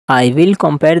I will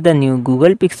compare the new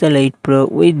Google Pixel 8 Pro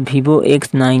with Vivo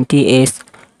X90s.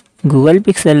 Google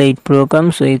Pixel 8 Pro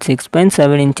comes with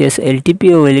 6.7 inches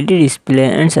LTPO OLED display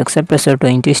and success ratio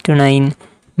 20:9.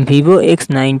 Vivo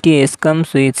X90s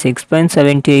comes with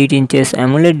 6.78 inches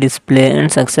AMOLED display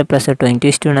and success ratio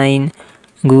 20:9.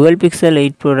 Google Pixel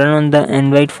 8 Pro run on the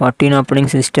Android 14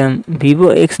 operating system.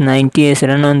 Vivo X90s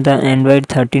run on the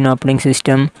Android 13 operating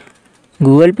system.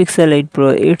 Google Pixel 8 Pro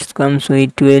it comes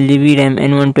with 12GB RAM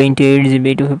and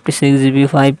 128GB, 256GB,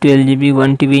 512GB,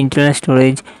 1TB internal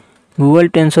storage. Google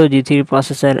Tensor G3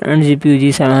 processor and GPU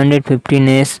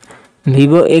G715S.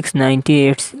 Vivo X90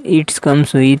 it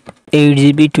comes with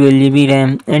 8GB, 12GB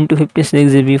RAM and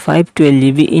 256GB,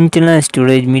 512GB internal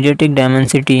storage. MediaTek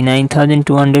Dimensity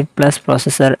 9200 Plus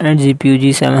processor and GPU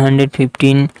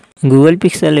G715. Google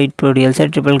Pixel 8 Pro real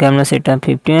set triple camera setup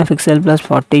 50 MP plus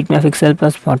 48 MP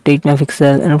plus 48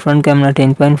 MP and front camera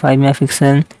 10.5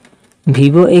 MP.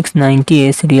 Vivo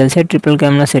X90s real set triple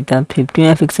camera setup 50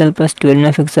 MP plus 12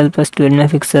 MP plus 12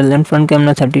 MP and front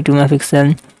camera 32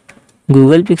 MP.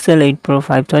 Google Pixel 8 Pro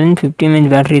 5050 mAh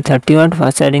battery, 30W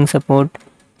fast charging support.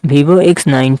 Vivo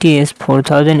X90s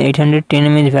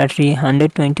 4810 mAh battery,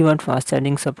 120W fast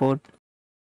charging support.